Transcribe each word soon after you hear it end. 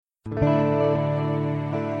Those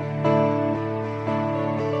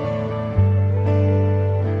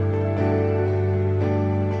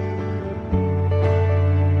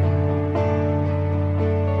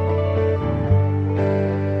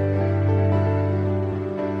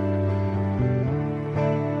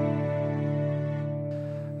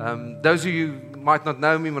of you who might not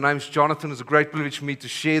know me, my name is Johnathan. It's a great privilege for me to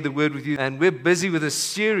share the word with you. And we're busy with a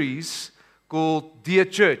series called Dear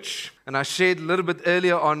Church. And I shared a little bit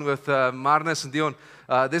earlier on with Marnus and Dion.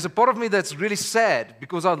 There's a part of me that's really sad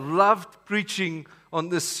because I loved preaching on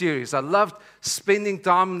this series. I loved spending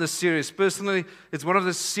time in this series. Personally, it's one of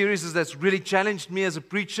the series that's really challenged me as a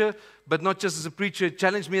preacher, but not just as a preacher, it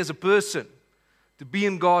challenged me as a person to be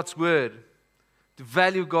in God's Word, to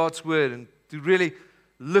value God's Word, and to really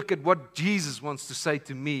look at what Jesus wants to say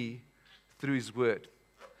to me through His Word.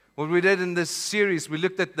 What we did in this series, we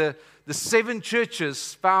looked at the 7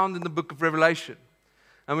 churches found in the book of Revelation.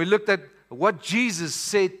 And we looked at what Jesus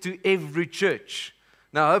said to every church.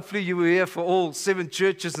 Now, hopefully you were here for all 7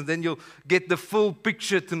 churches, and then you'll get the full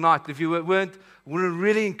picture tonight. If you weren't, I would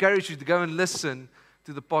really encourage you to go and listen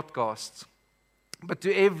to the podcasts. But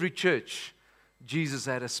to every church, Jesus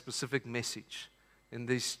had a specific message in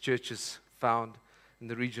these churches found in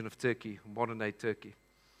the region of Turkey, modern-day Turkey.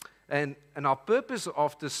 And our purpose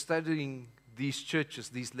after studying these churches,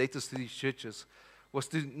 these letters to these churches, was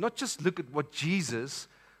to not just look at what Jesus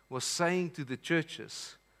was saying to the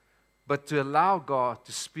churches, but to allow God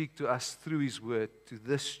to speak to us through His Word to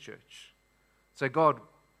this church. Say, God,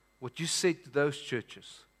 what you said to those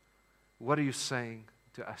churches, what are you saying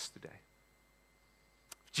to us today?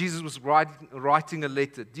 Jesus was writing a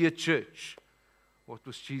letter, dear church, what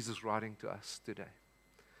was Jesus writing to us today?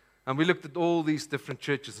 And we looked at all these different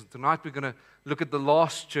churches. And tonight we're going to look at the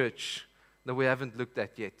last church that we haven't looked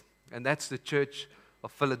at yet. And that's the church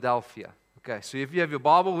of Philadelphia. Okay, so if you have your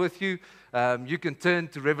Bible with you, you can turn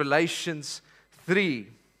to Revelations 3.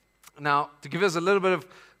 Now, to give us a little bit of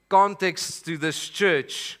context to this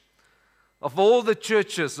church, of all the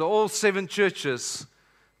churches, all 7 churches,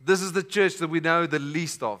 this is the church that we know the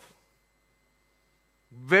least of.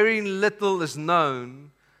 Very little is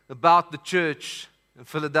known about the church in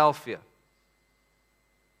Philadelphia.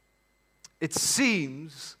 It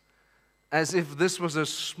seems as if this was a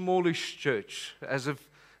smallish church, as if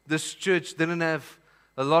this church didn't have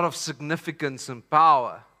a lot of significance and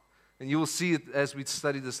power. And you will see it as we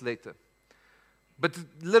study this later. But a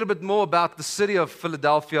little bit more about the city of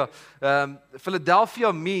Philadelphia.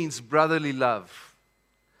 Philadelphia means brotherly love.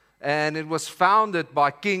 And it was founded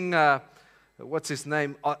by King, what's his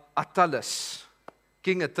name? Attalus.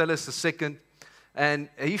 King Attalus II. And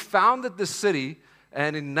he founded the city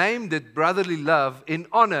and he named it Brotherly Love in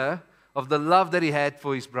honor of the love that he had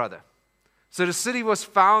for his brother. So the city was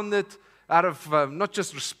founded out of not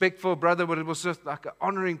just respect for a brother, but it was just like an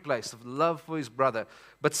honoring place of love for his brother.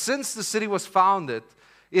 But since the city was founded,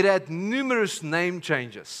 it had numerous name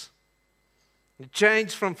changes. It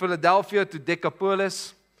changed from Philadelphia to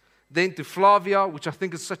Decapolis, then to Flavia, which I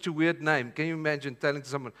think is such a weird name. Can you imagine telling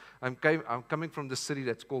someone, I'm coming from the city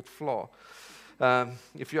that's called Fla.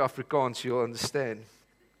 If you're Afrikaans, you'll understand.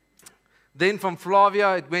 Then from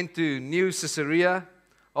Flavia, it went to New Caesarea.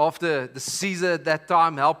 After the Caesar at that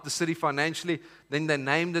time helped the city financially, then they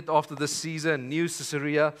named it after the Caesar, New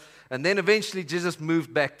Caesarea. And then eventually Jesus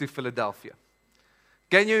moved back to Philadelphia.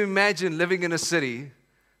 Can you imagine living in a city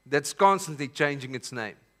that's constantly changing its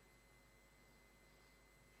name?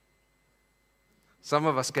 Some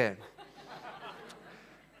of us can.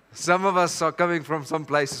 Some of us are coming from some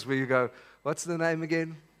places where you go, what's the name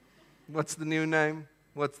again? What's the new name?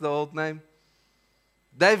 What's the old name?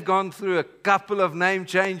 They've gone through a couple of name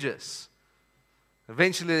changes.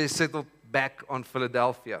 Eventually they settled back on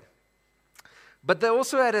Philadelphia. But they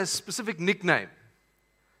also had a specific nickname.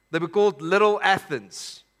 They were called Little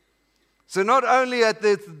Athens. So not only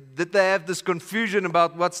did they have this confusion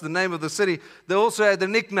about what's the name of the city, they also had a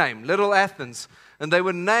nickname, Little Athens. And they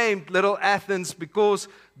were named Little Athens because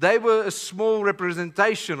they were a small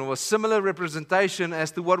representation or a similar representation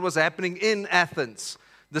as to what was happening in Athens,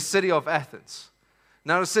 the city of Athens.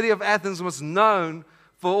 Now, the city of Athens was known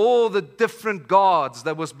for all the different gods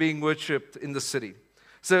that was being worshipped in the city.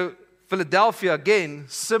 So Philadelphia, again,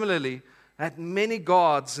 similarly, had many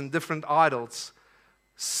gods and different idols,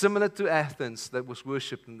 similar to Athens that was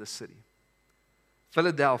worshipped in the city.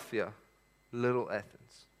 Philadelphia, Little Athens.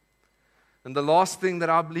 And the last thing that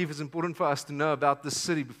I believe is important for us to know about this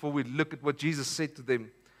city before we look at what Jesus said to them,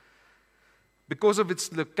 because of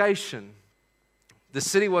its location, the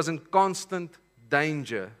city was in constant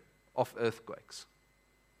danger of earthquakes.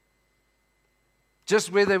 just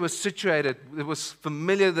where they were situated, it was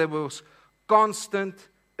familiar, there was constant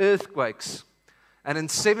earthquakes. And in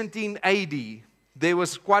 17 AD, there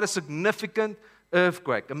was quite a significant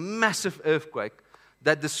earthquake, a massive earthquake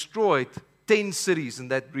that destroyed 10 cities in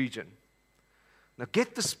that region. Now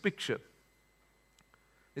get this picture.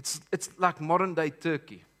 It's like modern day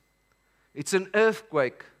Turkey. It's an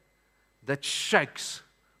earthquake that shakes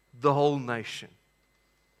the whole nation.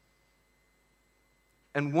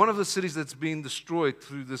 And one of the cities that's been destroyed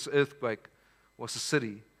through this earthquake was the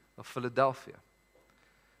city of Philadelphia.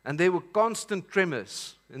 And there were constant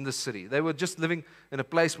tremors in the city. They were just living in a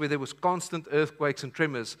place where there was constant earthquakes and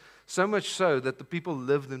tremors, so much so that the people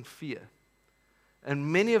lived in fear.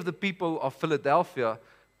 And many of the people of Philadelphia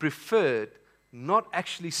preferred not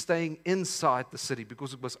actually staying inside the city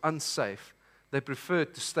because it was unsafe. They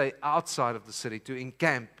preferred to stay outside of the city, to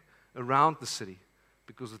encamp around the city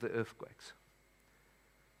because of the earthquakes.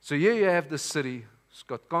 So here you have this city. It's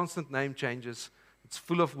got constant name changes. It's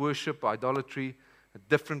full of worship, idolatry,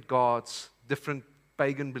 different gods, different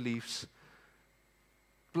pagan beliefs,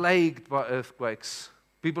 plagued by earthquakes.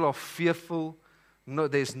 People are fearful. No,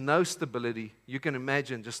 there's no stability. You can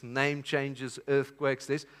imagine just name changes, earthquakes.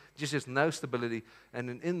 There's just no stability.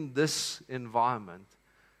 And in this environment,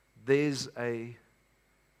 there's a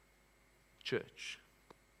church,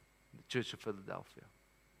 the Church of Philadelphia.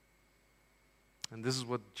 And this is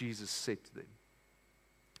what Jesus said to them.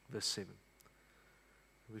 Verse 7.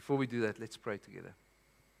 Before we do that, let's pray together.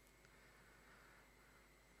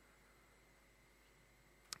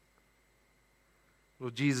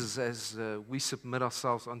 Lord Jesus, as we submit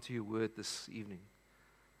ourselves unto your word this evening,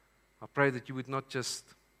 I pray that we would not just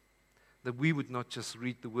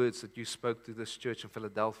read the words that you spoke to this church in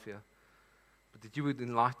Philadelphia, but that you would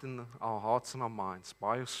enlighten our hearts and our minds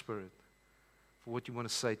by your Spirit for what you want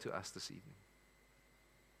to say to us this evening.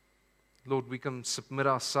 Lord, we can submit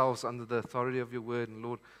ourselves under the authority of your word, and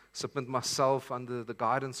Lord, submit myself under the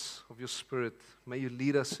guidance of your Spirit. May you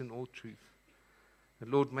lead us in all truth.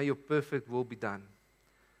 And Lord, may your perfect will be done.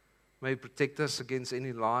 May you protect us against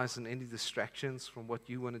any lies and any distractions from what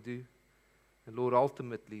you want to do. And Lord,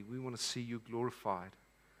 ultimately, we want to see you glorified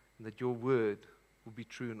and that your word will be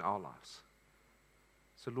true in our lives.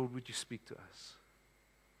 So Lord, would you speak to us?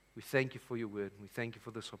 We thank you for your word, and we thank you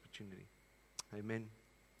for this opportunity. Amen.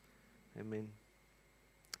 Amen.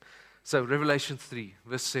 So Revelation 3,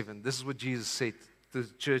 verse 7. This is what Jesus said to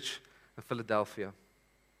the church of Philadelphia.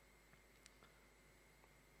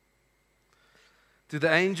 To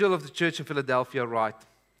the angel of the church in Philadelphia write,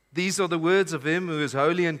 these are the words of him who is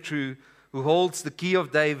holy and true, who holds the key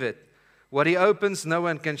of David. What he opens, no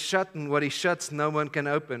one can shut, and what he shuts, no one can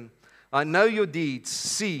open. I know your deeds.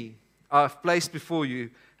 See, I have placed before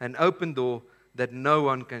you an open door that no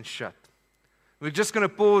one can shut. We're just going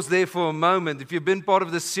to pause there for a moment. If you've been part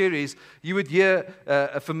of this series, you would hear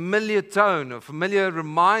a familiar tone, a familiar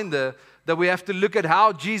reminder that we have to look at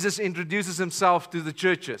how Jesus introduces himself to the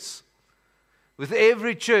churches. With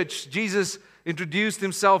every church, Jesus introduced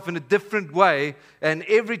himself in a different way, and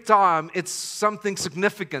every time it's something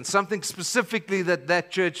significant, something specifically that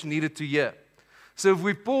church needed to hear. So if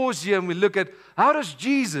we pause here and we look at how does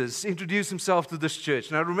Jesus introduce himself to this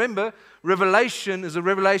church? Now remember, Revelation is a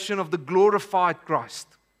revelation of the glorified Christ.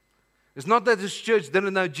 It's not that this church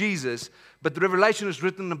didn't know Jesus, but the Revelation is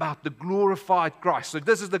written about the glorified Christ. So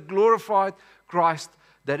this is the glorified Christ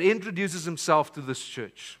that introduces himself to this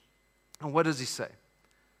church. And what does he say?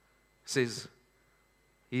 He says,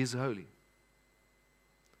 he is holy.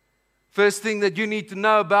 First thing that you need to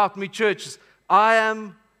know about me, church, is I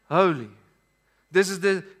am holy. This is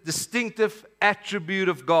the distinctive attribute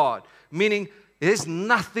of God, meaning there's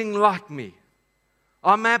nothing like me.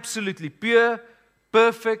 I'm absolutely pure,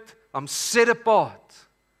 perfect, I'm set apart.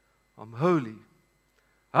 I'm holy.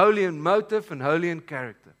 Holy in motive and holy in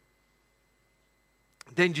character.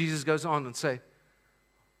 Then Jesus goes on and say,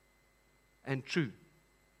 and true.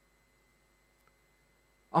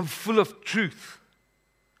 I'm full of truth.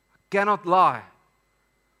 I cannot lie.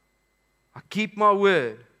 I keep my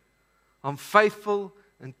word. I'm faithful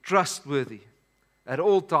and trustworthy at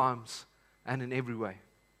all times and in every way.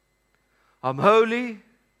 I'm holy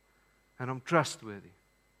and I'm trustworthy.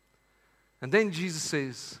 And then Jesus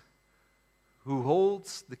says, who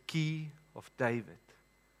holds the key of David.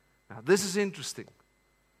 Now this is interesting.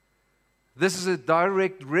 This is a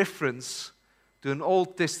direct reference to an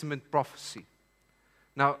Old Testament prophecy.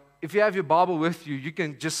 Now, if you have your Bible with you, you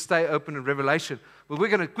can just stay open in Revelation. But we're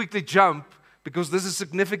going to quickly jump, because this is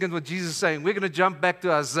significant what Jesus is saying. We're going to jump back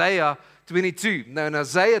to Isaiah 22. Now, in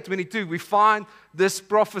Isaiah 22, we find this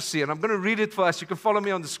prophecy, and I'm going to read it for us. You can follow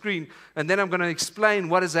me on the screen, and then I'm going to explain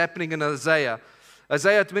what is happening in Isaiah.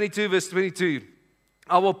 Isaiah 22, verse 22.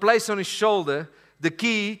 I will place on his shoulder the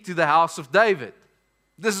key to the house of David.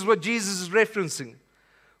 This is what Jesus is referencing.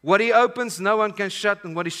 What he opens, no one can shut,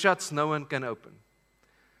 and what he shuts, no one can open.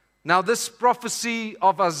 Now, this prophecy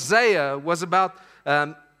of Isaiah was about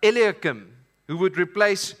Eliakim, who would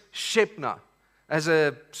replace Shebna as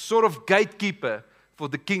a sort of gatekeeper for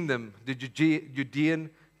the kingdom, the Judean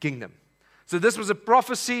kingdom. So this was a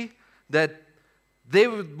prophecy that there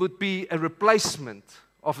would be a replacement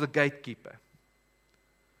of the gatekeeper.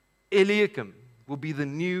 Eliakim will be the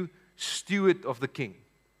new steward of the king.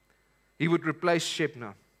 He would replace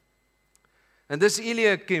Shebna. And this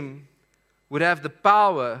Eliakim would have the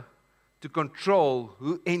power to control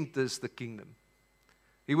who enters the kingdom.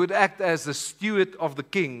 He would act as the steward of the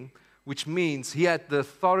king, which means he had the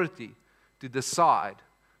authority to decide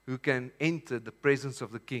who can enter the presence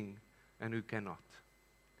of the king and who cannot.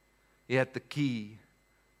 He had the key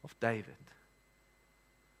of David.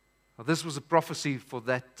 Now, this was a prophecy for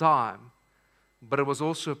that time, but it was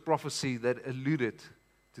also a prophecy that alluded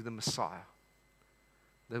to the Messiah.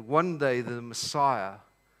 That one day the Messiah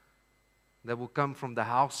that will come from the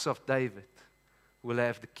house of David will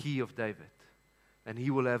have the key of David, and he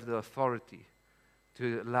will have the authority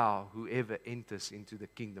to allow whoever enters into the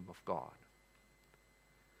kingdom of God.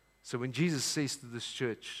 So when Jesus says to this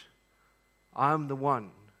church, I am the one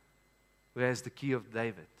who has the key of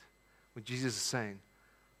David, when Jesus is saying,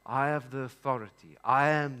 I have the authority, I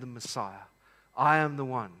am the Messiah, I am the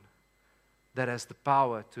one that has the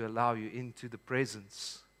power to allow you into the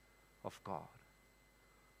presence of God.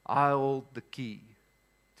 I hold the key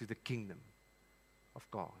to the kingdom of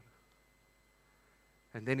God.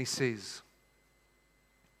 And then he says,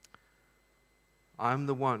 I'm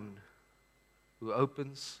the one who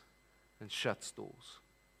opens and shuts doors.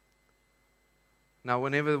 Now,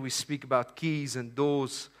 whenever we speak about keys and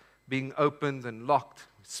doors being opened and locked,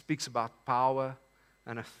 it speaks about power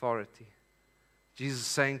and authority. Jesus is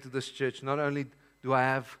saying to this church, not only do I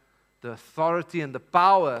have the authority and the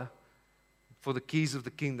power for the keys of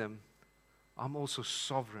the kingdom, I'm also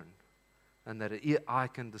sovereign, and that I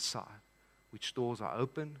can decide which doors are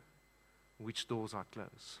open, which doors are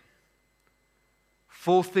closed.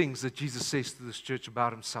 4 things that Jesus says to this church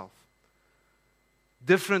about himself.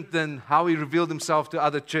 Different than how he revealed himself to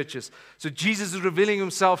other churches. So Jesus is revealing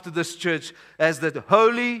himself to this church as the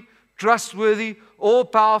holy, trustworthy,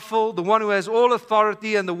 all-powerful, the one who has all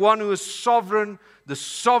authority, and the one who is sovereign, the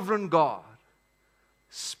sovereign God,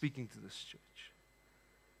 speaking to this church,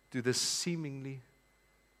 to this seemingly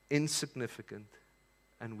insignificant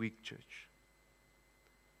and weak church.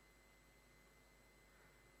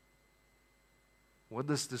 What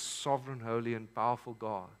does this sovereign, holy, and powerful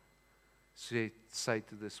God say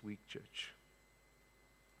to this weak church?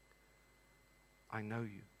 I know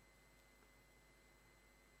you.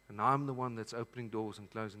 And I'm the one that's opening doors and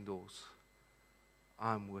closing doors.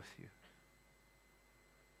 I'm with you.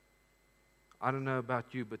 I don't know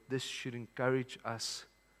about you, but this should encourage us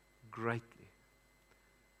greatly.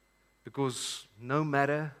 Because no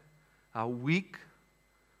matter how weak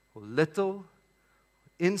or little,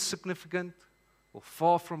 insignificant, or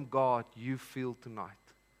far from God you feel tonight,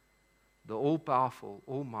 the all-powerful,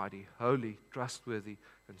 almighty, holy, trustworthy,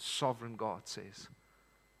 and sovereign God says,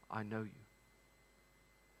 I know you,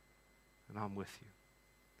 and I'm with you.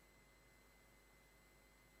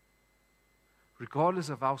 Regardless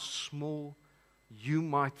of how small you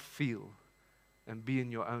might feel and be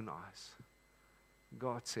in your own eyes,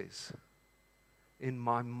 God says, in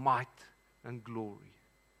my might and glory,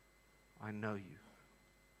 I know you,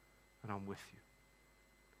 and I'm with you.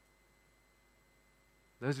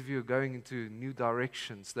 Those of you who are going into new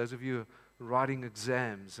directions, those of you who are writing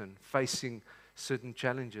exams and facing certain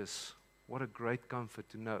challenges, what a great comfort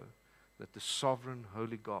to know that the sovereign,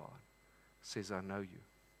 holy God says, I know you.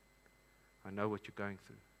 I know what you're going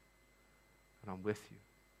through, and I'm with you.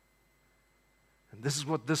 And this is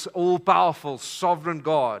what this all-powerful, sovereign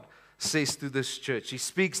God says to this church. He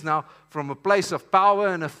speaks now from a place of power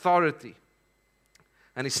and authority.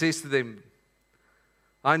 And he says to them,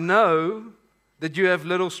 I know that you have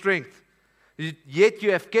little strength, yet you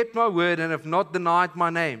have kept my word and have not denied my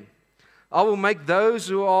name. I will make those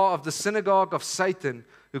who are of the synagogue of Satan,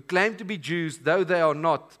 who claim to be Jews, though they are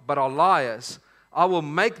not, but are liars, I will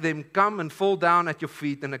make them come and fall down at your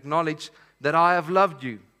feet and acknowledge that I have loved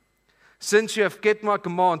you. Since you have kept my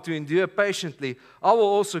command to endure patiently, I will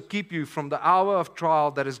also keep you from the hour of trial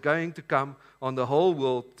that is going to come on the whole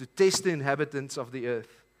world to test the inhabitants of the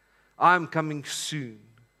earth. I am coming soon.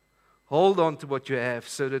 Hold on to what you have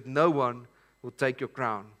so that no one will take your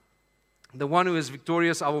crown. The one who is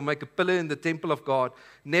victorious, I will make a pillar in the temple of God.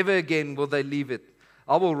 Never again will they leave it.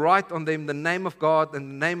 I will write on them the name of God and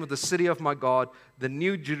the name of the city of my God, the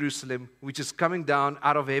new Jerusalem, which is coming down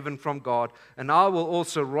out of heaven from God. And I will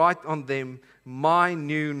also write on them my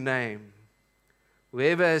new name.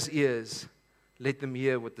 Whoever has ears, let them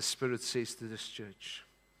hear what the Spirit says to this church.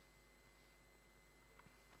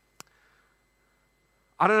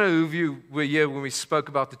 I don't know who of you were here when we spoke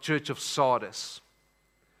about the church of Sardis,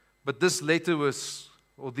 but this letter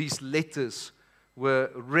these letters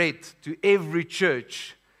were read to every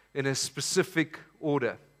church in a specific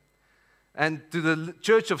order. And to the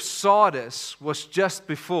church of Sardis was just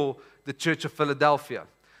before the church of Philadelphia.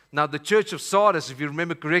 Now, the church of Sardis, if you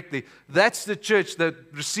remember correctly, that's the church that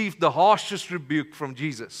received the harshest rebuke from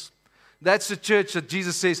Jesus. That's the church that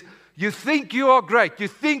Jesus says, you think you are great, you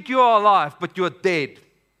think you are alive, but you are dead.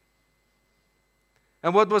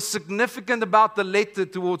 And what was significant about the letter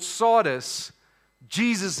towards Sardis,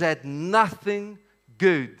 Jesus had nothing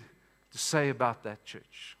good to say about that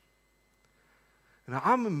church. And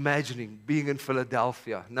I'm imagining being in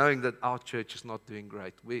Philadelphia, knowing that our church is not doing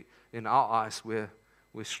great. In our eyes, we're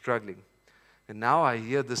struggling. And now I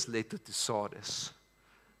hear this letter to Sardis,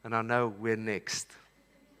 and I know we're next.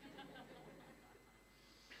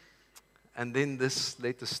 And then this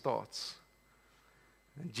letter starts.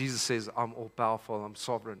 And Jesus says, I'm all powerful, I'm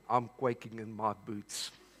sovereign, I'm quaking in my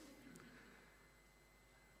boots.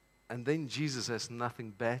 And then Jesus has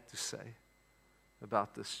nothing bad to say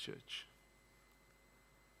about this church.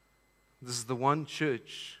 This is the one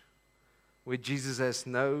church where Jesus has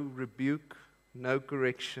no rebuke, no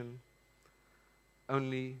correction,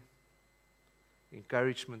 only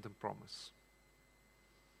encouragement and promise.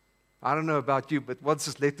 I don't know about you, but once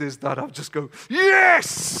this letter is done, I'll just go,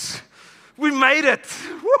 yes! We made it!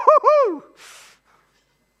 Woo-hoo-hoo!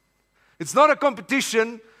 It's not a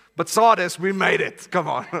competition, but Sardis, we made it. Come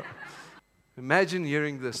on. Imagine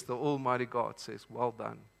hearing this. The Almighty God says, well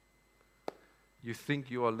done. You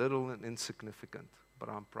think you are little and insignificant, but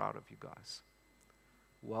I'm proud of you guys.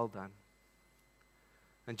 Well done.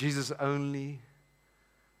 And Jesus only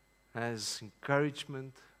has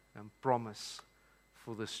encouragement and promise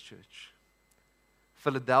for this church.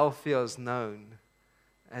 Philadelphia is known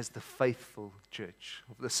as the faithful church.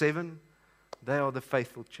 Of the 7, they are the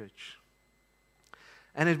faithful church.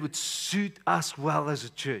 And it would suit us well as a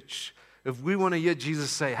church. If we want to hear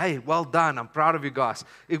Jesus say, hey, well done, I'm proud of you guys,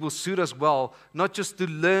 it will suit us well, not just to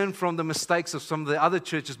learn from the mistakes of some of the other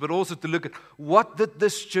churches, but also to look at what did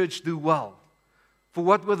this church do well? For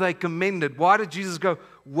what were they commended? Why did Jesus go,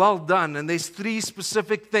 well done? And there's 3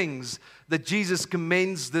 specific things that Jesus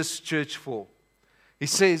commends this church for. He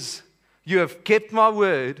says, you have kept my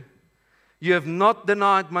word, you have not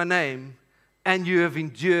denied my name, and you have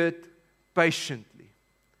endured patiently.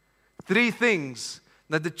 3 things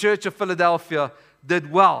that the church of Philadelphia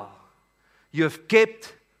did well. You have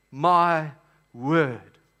kept my word.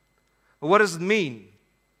 What does it mean?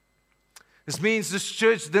 This means this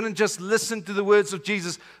church didn't just listen to the words of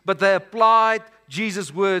Jesus, but they applied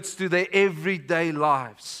Jesus' words to their everyday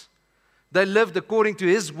lives. They lived according to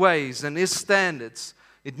His ways and His standards.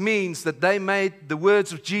 It means that they made the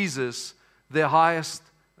words of Jesus their highest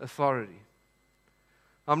authority.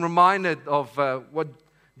 I'm reminded of what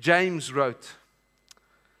James wrote.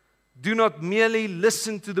 Do not merely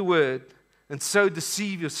listen to the word and so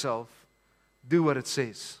deceive yourself. Do what it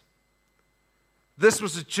says. This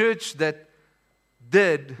was a church that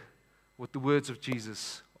did what the words of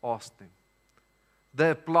Jesus asked them. They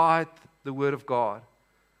applied the word of God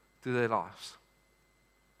to their lives.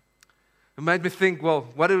 It made me think, well,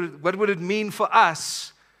 what would it mean for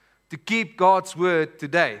us to keep God's word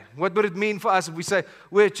today? What would it mean for us if we say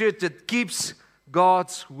we're a church that keeps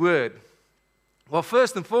God's word? Well,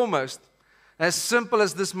 first and foremost, as simple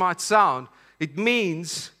as this might sound, it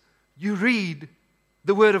means you read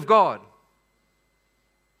the Word of God.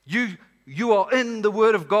 You are in the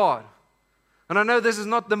Word of God. And I know this is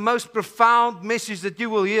not the most profound message that you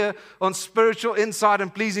will hear on spiritual insight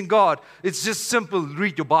and pleasing God. It's just simple,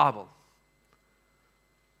 read your Bible.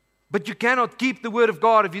 But you cannot keep the Word of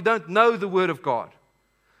God if you don't know the Word of God.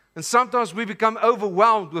 And sometimes we become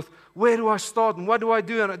overwhelmed with, where do I start and what do I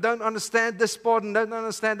do? And I don't understand this part and don't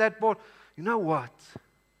understand that part. You know what?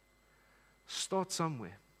 Start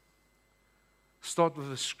somewhere. Start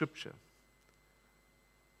with a scripture.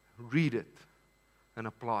 Read it and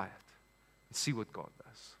apply it and see what God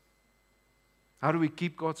does. How do we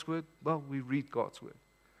keep God's word? Well, we read God's word.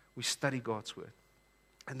 We study God's word.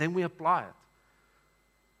 And then we apply it.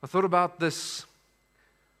 I thought about this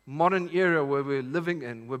modern era where we're living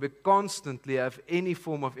in, where we constantly have any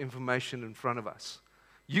form of information in front of us.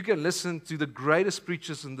 You can listen to the greatest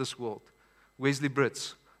preachers in this world, Wesley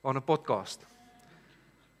Britz, on a podcast.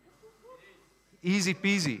 easy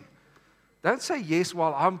peasy. Don't say yes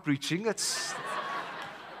while I'm preaching. It's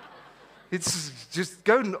just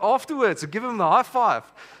go afterwards and give him the high five.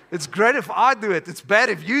 It's great if I do it. It's bad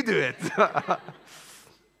if you do it.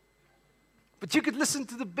 But you could listen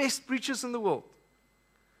to the best preachers in the world.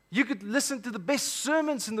 You could listen to the best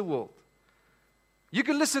sermons in the world. You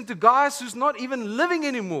can listen to guys who's not even living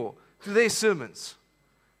anymore to their sermons.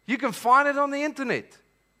 You can find it on the internet.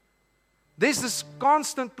 There's this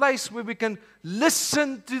constant place where we can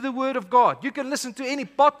listen to the Word of God. You can listen to any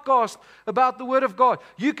podcast about the Word of God.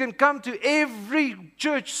 You can come to every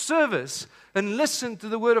church service and listen to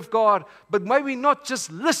the Word of God, but maybe not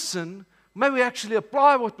just listen, maybe actually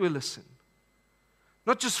apply what we listen.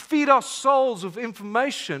 Not just feed our souls with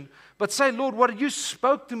information, but say, Lord, what you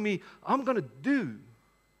spoke to me, I'm going to do.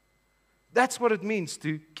 That's what it means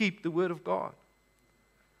to keep the Word of God.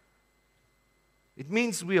 It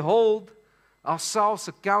means we hold ourselves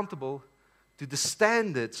accountable to the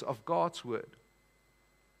standards of God's Word.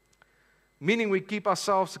 Meaning we keep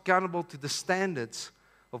ourselves accountable to the standards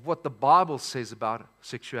of what the Bible says about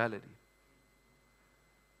sexuality.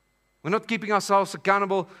 We're not keeping ourselves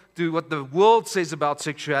accountable to what the world says about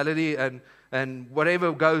sexuality and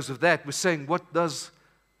whatever goes with that. We're saying, what does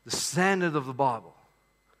the standard of the Bible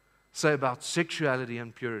say about sexuality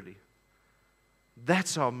and purity?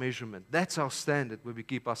 That's our measurement. That's our standard where we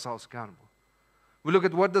keep ourselves accountable. We look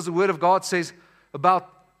at what does the Word of God says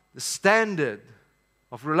about the standard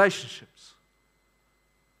of relationships.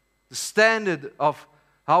 The standard of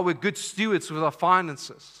how we're good stewards with our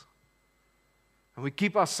finances. And we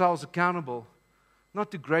keep ourselves accountable,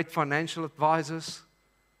 not to great financial advisors,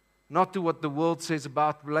 not to what the world says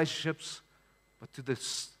about relationships, but to the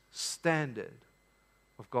standard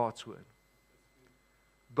of God's Word.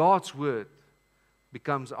 God's Word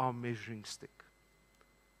becomes our measuring stick.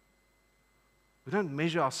 We don't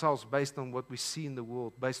measure ourselves based on what we see in the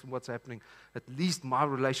world, based on what's happening. At least my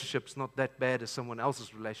relationship's not that bad as someone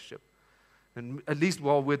else's relationship. And at least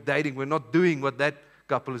while we're dating, we're not doing what that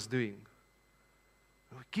couple is doing.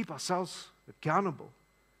 And we keep ourselves accountable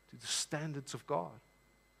to the standards of God.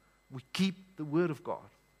 We keep the Word of God.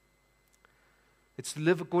 It's to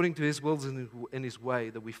live according to His wills and in His way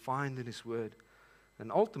that we find in His Word.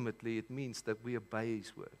 And ultimately, it means that we obey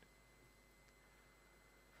His Word.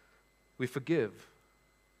 We forgive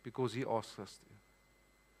because He asks us to.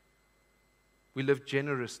 We live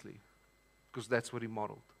generously because that's what He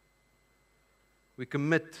modeled. We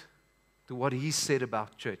commit to what He said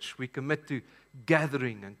about church. We commit to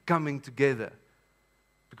gathering and coming together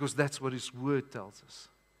because that's what His Word tells us.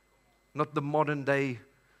 Not the modern day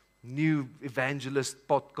new evangelist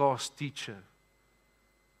podcast teacher.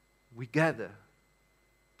 We gather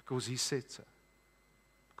because He said so.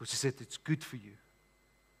 Because He said it's good for you.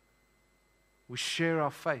 We share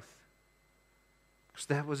our faith because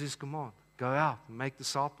that was His command. Go out and make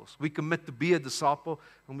disciples. We commit to be a disciple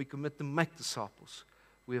and we commit to make disciples.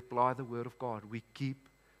 We apply the Word of God. We keep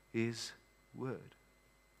His Word.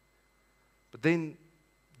 But then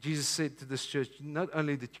Jesus said to this church, not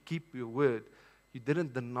only did you keep your word, you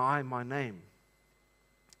didn't deny my name.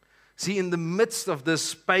 See, in the midst of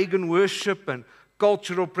this pagan worship and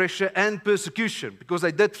cultural pressure and persecution, because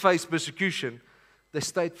they did face persecution, they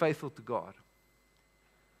stayed faithful to God.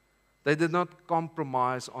 They did not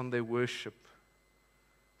compromise on their worship.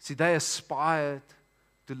 See, they aspired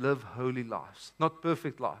to live holy lives. Not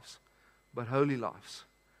perfect lives, but holy lives.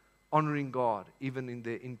 Honoring God, even in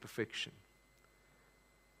their imperfection.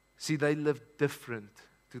 See, they lived different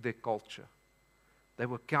to their culture. They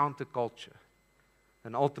were counterculture.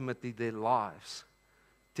 And ultimately, their lives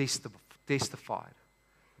testified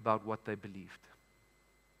about what they believed.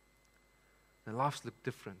 Their lives looked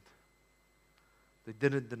different. They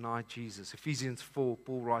didn't deny Jesus. Ephesians 4,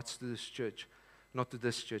 Paul writes to this church, not to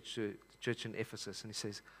this church, to the church in Ephesus, and he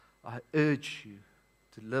says, I urge you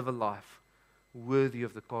to live a life worthy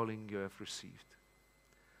of the calling you have received.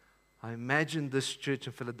 I imagine this church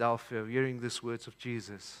in Philadelphia hearing these words of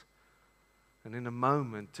Jesus, and in a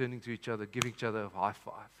moment turning to each other, giving each other a high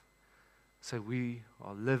five. Say, we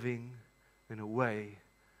are living in a way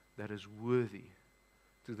that is worthy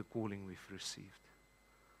to the calling we've received.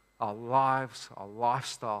 Our lives, our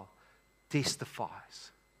lifestyle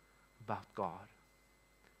testifies about God.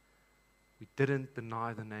 We didn't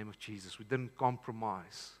deny the name of Jesus. We didn't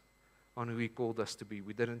compromise on who He called us to be.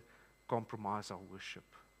 We didn't compromise our worship.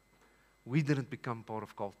 We didn't become part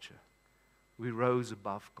of culture. We rose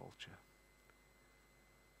above culture.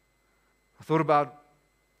 I thought about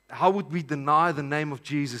how would we deny the name of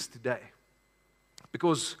Jesus today?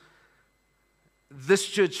 Because this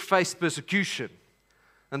church faced persecution.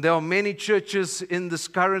 And there are many churches in this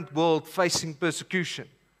current world facing persecution.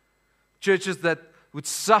 Churches that would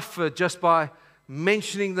suffer just by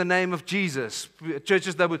mentioning the name of Jesus.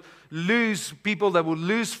 Churches that would lose people, that would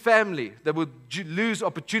lose family, that would lose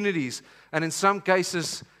opportunities, and in some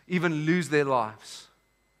cases, even lose their lives.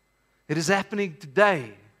 It is happening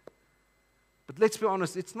today. But let's be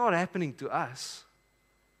honest, it's not happening to us.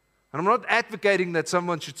 And I'm not advocating that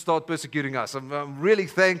someone should start persecuting us. I'm really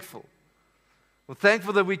thankful. I'm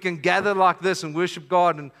thankful that we can gather like this and worship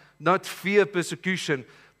God and not fear persecution.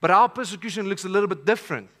 But our persecution looks a little bit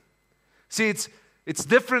different. See, it's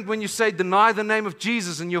different when you say deny the name of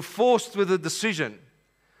Jesus and you're forced with a decision.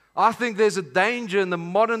 I think there's a danger in the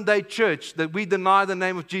modern day church that we deny the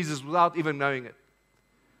name of Jesus without even knowing it.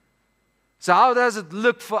 So how does it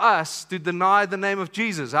look for us to deny the name of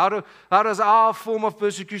Jesus? How does our form of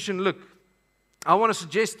persecution look? I want to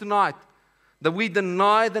suggest tonight that we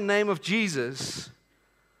deny the name of Jesus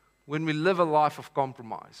when we live a life of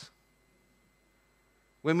compromise.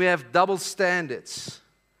 When we have double standards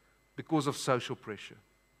because of social pressure.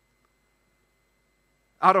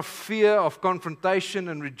 Out of fear of confrontation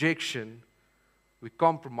and rejection, we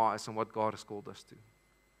compromise on what God has called us to.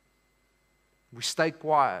 We stay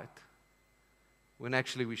quiet when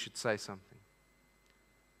actually we should say something.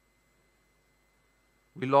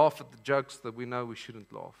 We laugh at the jokes that we know we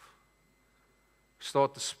shouldn't laugh. We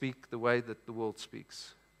start to speak the way that the world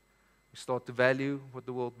speaks. We start to value what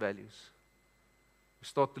the world values. We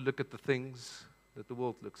start to look at the things that the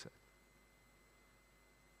world looks at.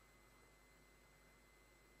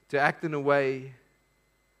 To act in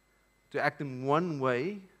one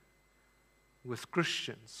way with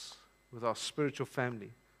Christians, with our spiritual family,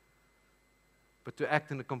 but to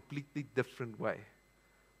act in a completely different way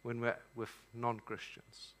when we're with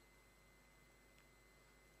non-Christians.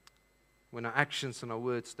 When our actions and our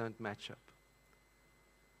words don't match up.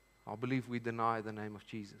 I believe we deny the name of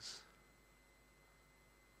Jesus.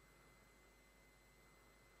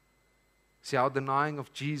 See, our denying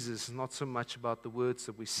of Jesus is not so much about the words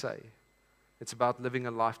that we say. It's about living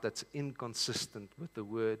a life that's inconsistent with the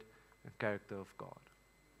word and character of God.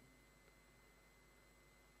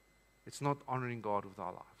 It's not honoring God with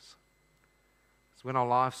our lives. It's when our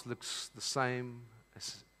lives looks the same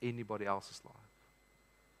as anybody else's life.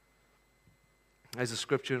 There's a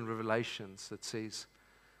scripture in Revelations that says,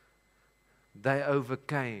 they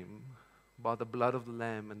overcame by the blood of the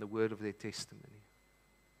Lamb and the word of their testimony.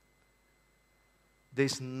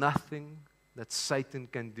 There's nothing that Satan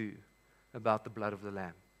can do about the blood of the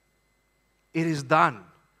Lamb. It is done.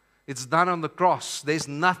 It's done on the cross. There's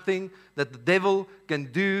nothing that the devil can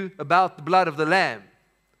do about the blood of the Lamb.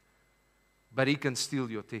 But he can steal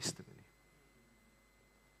your testimony.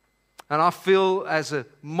 And I feel as a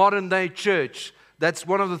modern day church, that's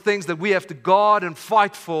one of the things that we have to guard and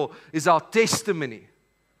fight for is our testimony.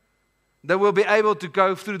 That we'll be able to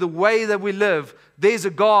go through the way that we live. There's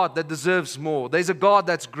a God that deserves more. There's a God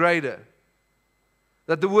that's greater.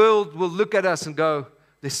 That the world will look at us and go,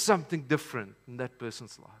 there's something different in that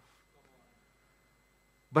person's life.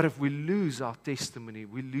 But if we lose our testimony,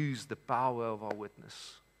 we lose the power of our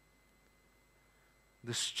witness.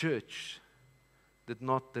 This church did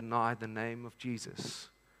not deny the name of Jesus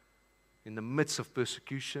in the midst of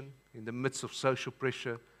persecution, in the midst of social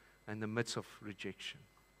pressure, and in the midst of rejection.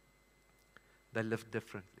 They lived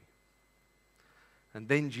differently. And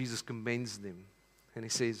then Jesus commends them. And he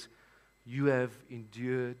says, you have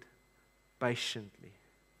endured patiently.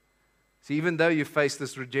 See, even though you faced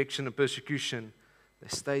this rejection and persecution, they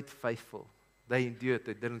stayed faithful. They endured.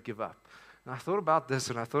 They didn't give up. And I thought about this,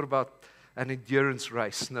 and I thought about an endurance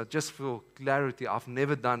race. Now, just for clarity, I've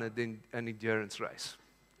never done an endurance race.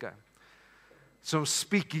 Okay. So I'm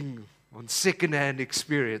speaking on second-hand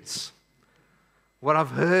experience. What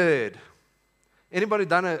I've heard. Anybody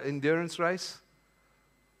done an endurance race?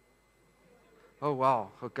 Oh, wow.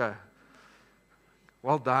 Okay.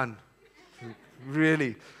 Well done.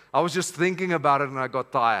 Really. I was just thinking about it and I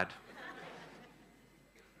got tired.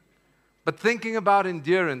 But thinking about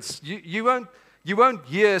endurance, you won't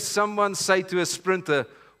hear someone say to a sprinter,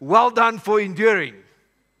 well done for enduring.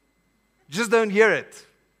 You just don't hear it.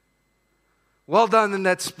 Well done in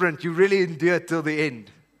that sprint. You really endured till the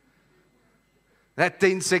end. That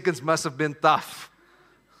 10 seconds must have been tough.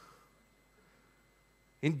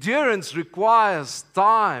 Endurance requires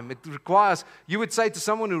time. It requires, you would say to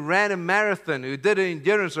someone who ran a marathon, who did an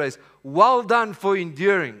endurance race, well done for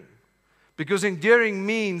enduring. Because enduring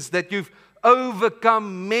means that you've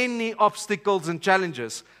overcome many obstacles and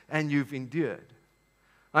challenges, and you've endured.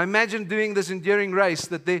 I imagine doing this enduring race,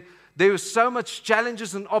 that there is so much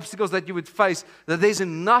challenges and obstacles that you would face that there's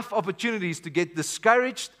enough opportunities to get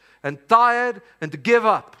discouraged and tired and to give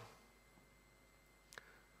up.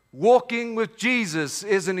 Walking with Jesus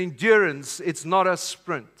is an endurance. It's not a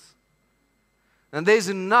sprint. And there's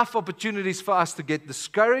enough opportunities for us to get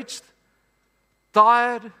discouraged,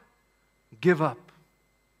 tired, give up.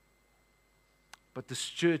 But this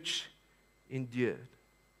church endured.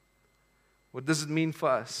 What does it mean for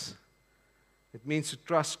us? It means to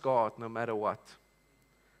trust God no matter what.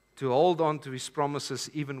 To hold on to His promises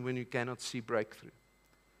even when you cannot see breakthrough.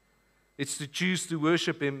 It's to choose to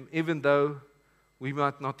worship Him even though we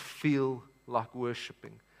might not feel like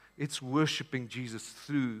worshiping. It's worshiping Jesus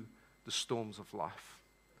through the storms of life.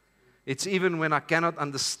 It's even when I cannot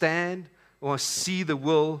understand or see the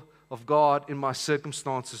will of God in my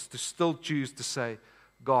circumstances to still choose to say,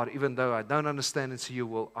 God, even though I don't understand and see your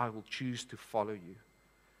will, I will choose to follow you.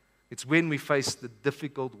 It's when we face the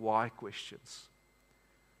difficult why questions.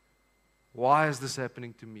 Why is this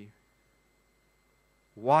happening to me?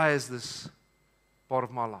 Why is this part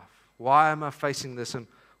of my life? Why am I facing this? And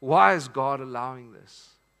why is God allowing this?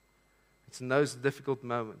 It's in those difficult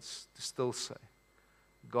moments to still say,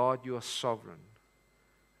 God, you are sovereign.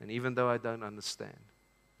 And even though I don't understand,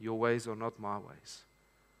 your ways are not my ways.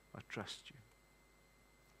 I trust you.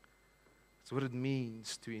 It's what it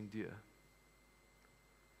means to endure.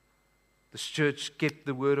 This church kept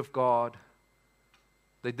the word of God.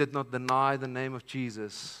 They did not deny the name of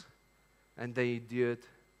Jesus. And they endured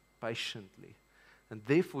patiently. And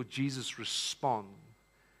therefore, Jesus responded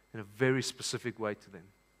in a very specific way to them.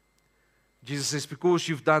 Jesus says, because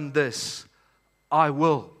you've done this, I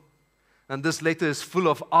will. And this letter is full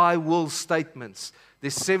of I will statements.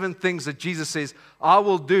 There's 7 things that Jesus says, I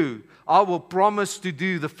will do. I will promise to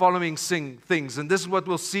do the following things. And this is what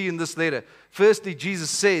we'll see in this letter. Firstly, Jesus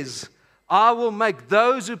says, I will make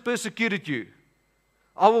those who persecuted you,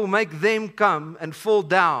 I will make them come and fall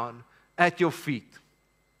down at your feet.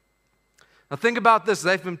 Now think about this.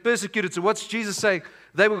 They've been persecuted. So what's Jesus saying?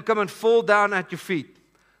 They will come and fall down at your feet.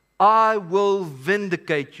 I will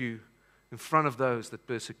vindicate you in front of those that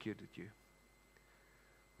persecuted you.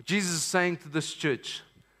 Jesus is saying to this church,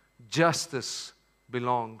 justice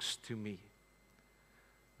belongs to me.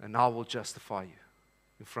 And I will justify you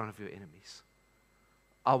in front of your enemies.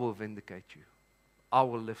 I will vindicate you. I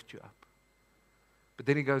will lift you up. But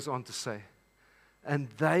then he goes on to say, and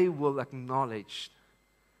they will acknowledge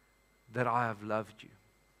that I have loved you.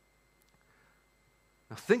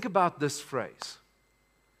 Now think about this phrase.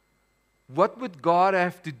 What would God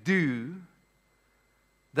have to do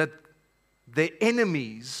that their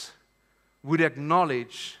enemies would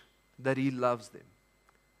acknowledge that He loves them?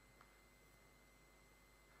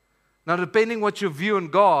 Now, depending what your view on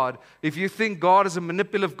God, if you think God is a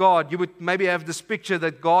manipulative God, you would maybe have this picture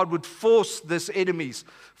that God would force these enemies,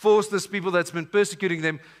 force these people that's been persecuting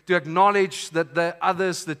them to acknowledge that the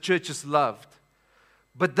others the church has loved.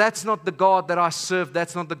 But that's not the God that I serve.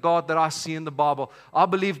 That's not the God that I see in the Bible. I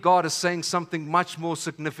believe God is saying something much more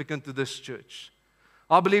significant to this church.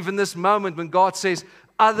 I believe in this moment when God says,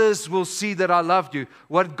 others will see that I loved you.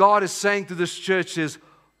 What God is saying to this church is,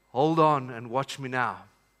 hold on and watch me now.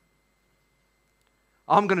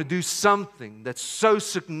 I'm going to do something that's so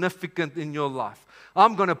significant in your life.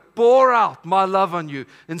 I'm going to pour out my love on you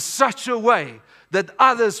in such a way that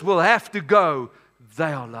others will have to go,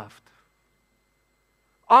 they are loved.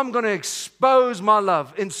 I'm going to expose my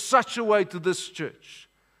love in such a way to this church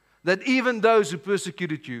that even those who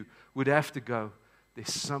persecuted you would have to go,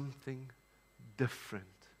 there's something different.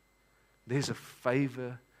 There's a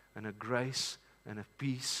favor and a grace and a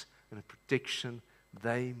peace and a protection.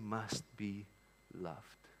 They must be loved.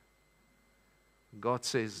 God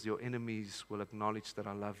says your enemies will acknowledge that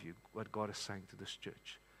I love you. What God is saying to this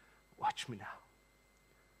church. Watch me now.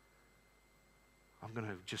 I'm going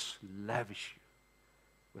to just lavish you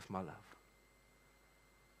with my love.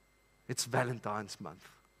 It's Valentine's month.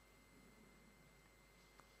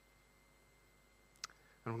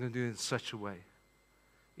 And I'm going to do it in such a way,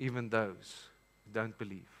 even those who don't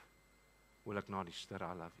believe will acknowledge that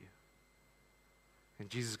I love you. And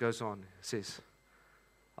Jesus goes on, says,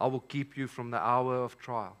 I will keep you from the hour of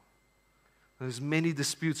trial. There's many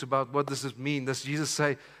disputes about what does it mean. Does Jesus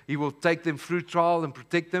say He will take them through trial and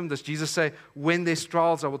protect them? Does Jesus say, when there's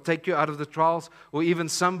trials, I will take you out of the trials? Or even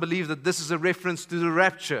some believe that this is a reference to the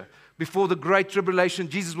rapture. Before the great tribulation,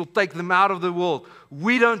 Jesus will take them out of the world.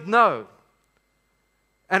 We don't know.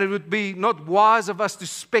 And it would be not wise of us to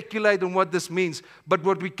speculate on what this means. But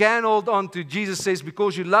what we can hold on to, Jesus says,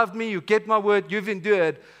 because you loved me, you kept my word, you've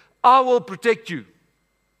endured, I will protect you.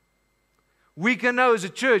 We can know as a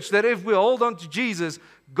church that if we hold on to Jesus,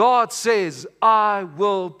 God says, I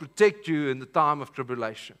will protect you in the time of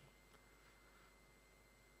tribulation.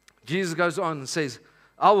 Jesus goes on and says,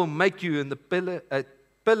 I will make you a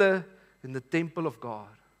pillar in the temple of God.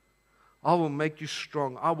 I will make you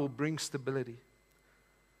strong. I will bring stability.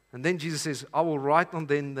 And then Jesus says, I will write on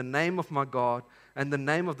them the name of my God and the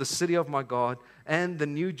name of the city of my God and the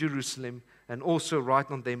new Jerusalem, and also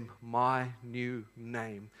write on them my new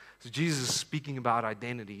name. So Jesus is speaking about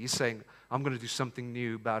identity. He's saying, I'm going to do something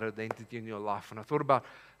new about identity in your life. And I thought about,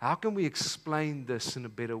 how can we explain this in a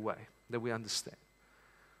better way that we understand?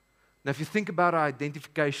 Now, if you think about an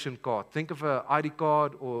identification card, think of an ID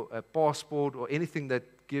card or a passport or anything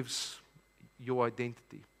that gives your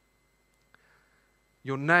identity.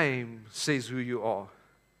 Your name says who you are.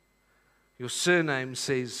 Your surname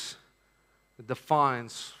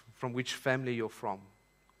defines from which family you're from,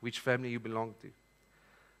 which family you belong to.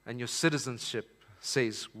 And your citizenship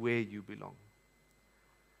says where you belong.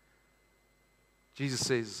 Jesus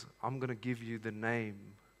says, I'm going to give you the name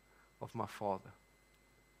of my Father.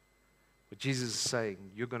 But Jesus is saying,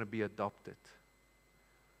 you're going to be adopted.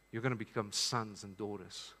 You're going to become sons and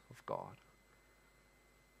daughters of God.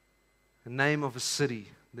 The name of a city,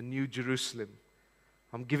 the New Jerusalem.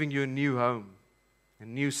 I'm giving you a new home, a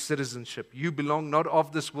new citizenship. You belong not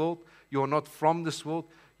of this world. You are not from this world.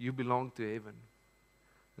 You belong to heaven.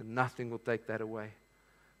 And nothing will take that away.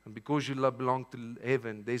 And because you belong to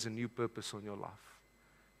heaven, there's a new purpose on your life.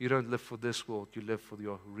 You don't live for this world. You live for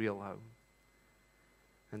your real home.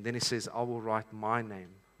 And then he says, I will write my name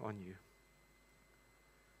on you.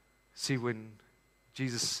 See, when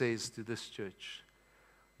Jesus says to this church,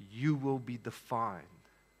 you will be defined,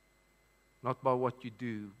 not by what you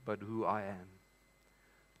do, but who I am.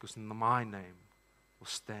 Because my name will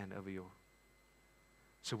stand over you.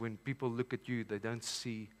 So when people look at you, they don't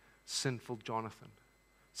see sinful Johnathan,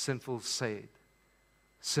 sinful Said,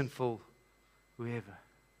 sinful whoever.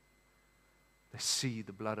 They see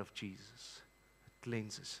the blood of Jesus. It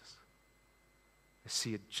cleanses us. They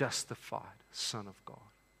see a justified Son of God.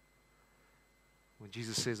 When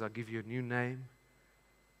Jesus says, I'll give you a new name,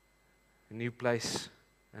 a new place,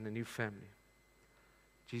 and a new family,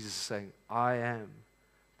 Jesus is saying, I am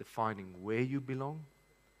defining where you belong,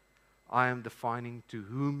 I am defining to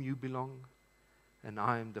whom you belong, and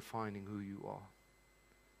I am defining who you are. I'll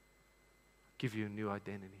give you a new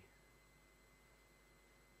identity.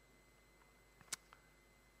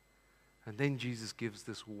 And then Jesus gives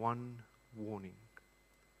this one warning.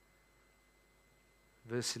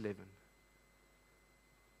 Verse 11.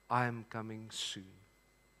 I am coming soon.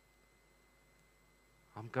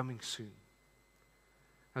 I'm coming soon.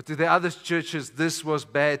 Now, to the other churches, this was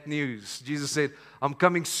bad news. Jesus said, I'm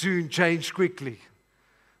coming soon, change quickly.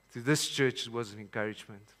 To this church, it was an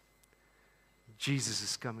encouragement. Jesus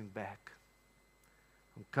is coming back.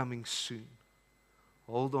 I'm coming soon.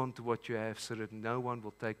 Hold on to what you have so that no one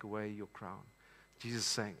will take away your crown. Jesus is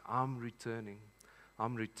saying, I'm returning.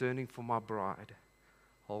 I'm returning for my bride.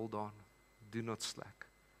 Hold on. Do not slack.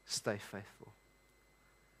 Stay faithful.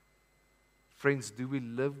 Friends, do we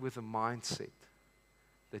live with a mindset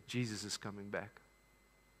that Jesus is coming back?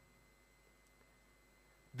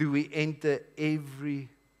 Do we enter every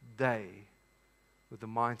day with the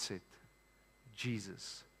mindset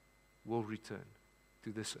Jesus will return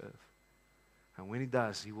to this earth? And when he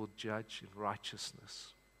does, he will judge in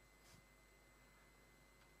righteousness.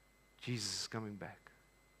 Jesus is coming back.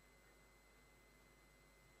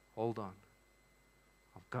 Hold on.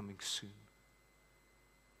 I'm coming soon.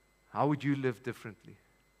 How would you live differently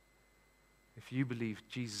if you believe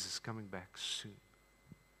Jesus is coming back soon?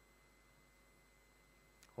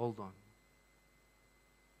 Hold on.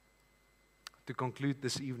 To conclude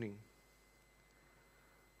this evening,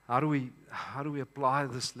 how do we apply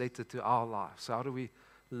this letter to our lives? How do we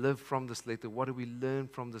live from this letter? What do we learn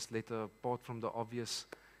from this letter apart from the obvious?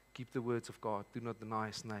 Keep the words of God. Do not deny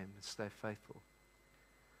his name and stay faithful.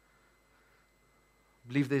 I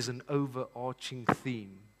believe there's an overarching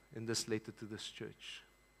theme in this letter to this church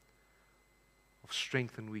of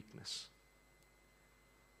strength and weakness.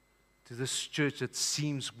 To this church that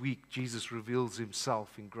seems weak, Jesus reveals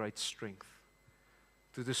himself in great strength.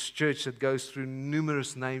 To this church that goes through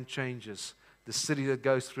numerous name changes, the city that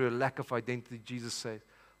goes through a lack of identity, Jesus says,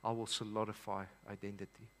 I will solidify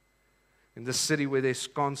identity. In the city where there's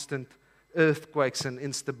constant earthquakes and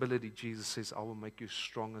instability, Jesus says, I will make you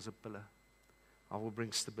strong as a pillar. I will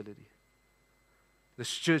bring stability. This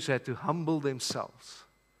church had to humble themselves,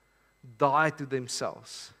 die to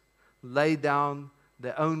themselves, lay down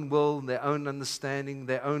their own will, their own understanding,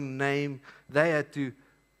 their own name. They had to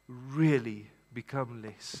really become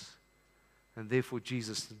less And therefore,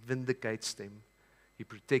 Jesus vindicates them, He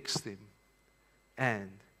protects them,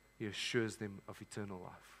 and He assures them of eternal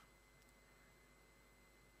life.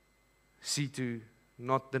 See, to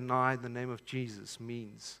not deny the name of Jesus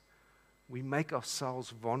means we make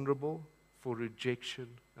ourselves vulnerable for rejection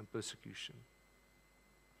and persecution.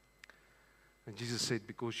 And Jesus said,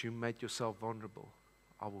 because you made yourself vulnerable,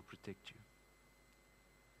 I will protect you.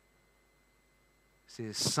 See,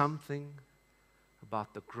 there's something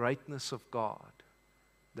about the greatness of God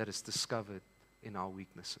that is discovered in our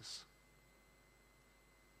weaknesses.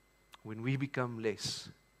 When we become less,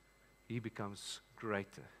 He becomes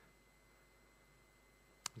greater.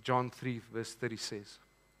 John 3 verse 30 says,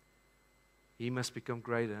 He must become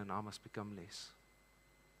greater and I must become less.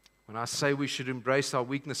 When I say we should embrace our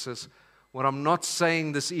weaknesses, what I'm not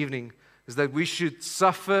saying this evening is that we should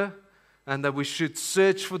suffer and that we should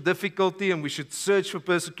search for difficulty and we should search for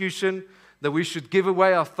persecution, that we should give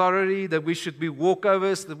away authority, that we should be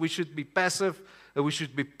walkovers, that we should be passive, that we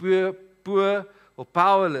should be poor or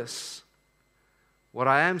powerless. What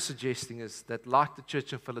I am suggesting is that, like the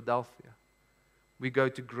church in Philadelphia, we go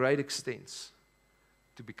to great extents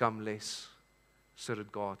to become less so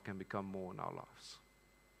that God can become more in our lives.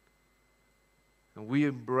 And we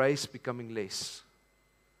embrace becoming less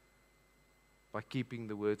by keeping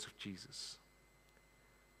the words of Jesus,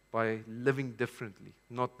 by living differently,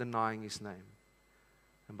 not denying His name,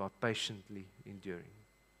 and by patiently enduring,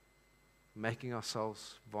 making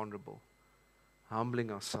ourselves vulnerable,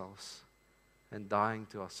 humbling ourselves, and dying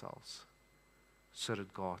to ourselves so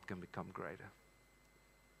that God can become greater.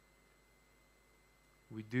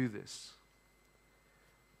 We do this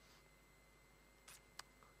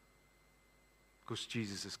because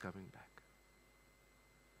Jesus is coming back.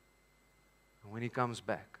 And when He comes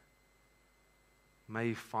back, may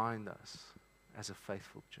He find us as a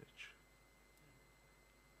faithful church.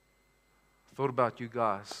 I thought about you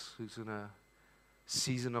guys who's in a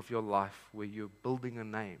season of your life where you're building a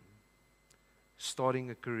name, starting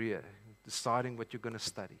a career, deciding what you're going to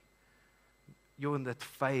study. You're in that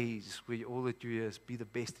phase where all that you hear is be the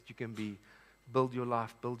best that you can be, build your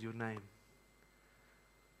life, build your name.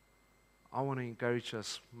 I want to encourage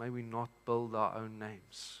us, may we not build our own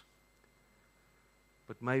names,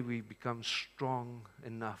 but may we become strong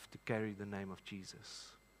enough to carry the name of Jesus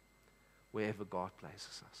wherever God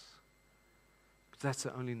places us. Because that's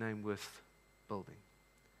the only name worth building.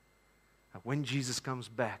 And when Jesus comes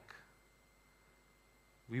back,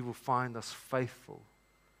 we will find us faithful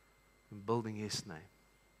in building His name,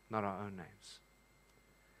 not our own names.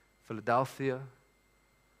 Philadelphia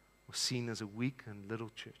was seen as a weak and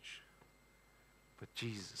little church. But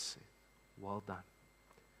Jesus said, well done.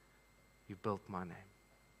 You built my name.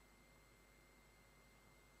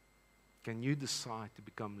 Can you decide to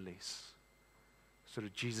become less so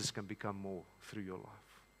that Jesus can become more through your life?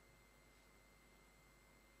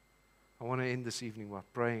 I want to end this evening by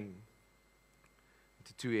praying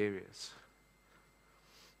into two areas.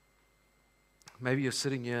 Maybe you're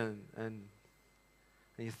sitting here and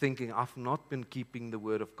you're thinking, I've not been keeping the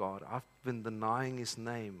word of God. I've been denying His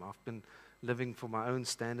name. I've been living for my own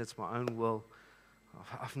standards, my own will.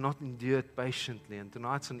 I've not endured patiently. And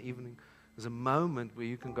tonight's an evening, there's a moment where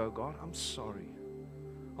you can go, God, I'm sorry.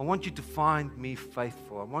 I want you to find me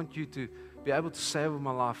faithful. I want you to be able to say over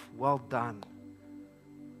my life, well done.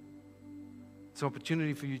 It's an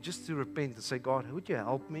opportunity for you just to repent and say, God, would you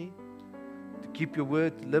help me to keep your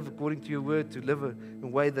word, to live according to your word, to live in a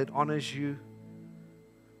way that honors you?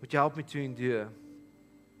 Would you help me to endure?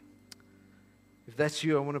 If that's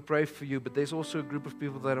you, I want to pray for you, but there's also a group of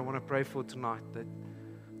people that I want to pray for tonight, that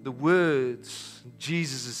the words,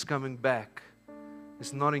 Jesus is coming back,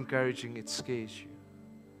 is not encouraging, it scares you.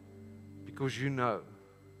 Because you know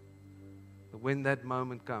that when that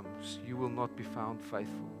moment comes, you will not be found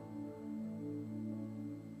faithful.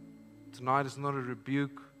 Tonight is not a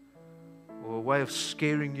rebuke or a way of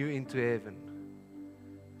scaring you into heaven.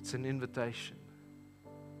 It's an invitation.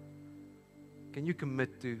 Can you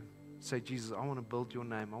commit to say, Jesus, I want to build your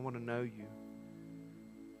name. I want to know you.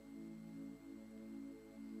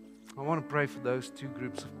 I want to pray for those two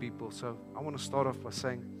groups of people. So I want to start off by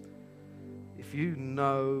saying, if you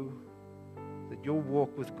know that your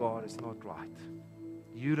walk with God is not right,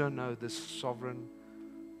 you don't know this sovereign,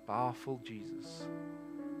 powerful Jesus,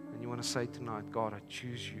 and you want to say tonight, God, I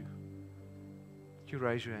choose you. Would you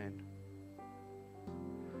raise your hand?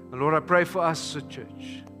 And Lord, I pray for us as a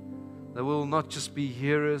church, that we will not just be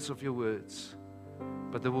hearers of your words,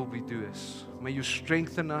 but that we'll be doers. May you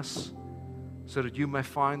strengthen us so that you may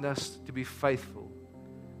find us to be faithful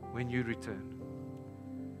when you return.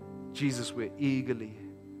 Jesus, we're eagerly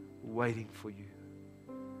waiting for you.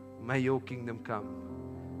 May your kingdom come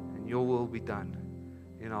and your will be done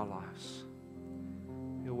in our lives.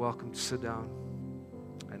 You're welcome to sit down.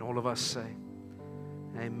 And all of us say,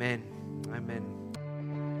 Amen. Amen.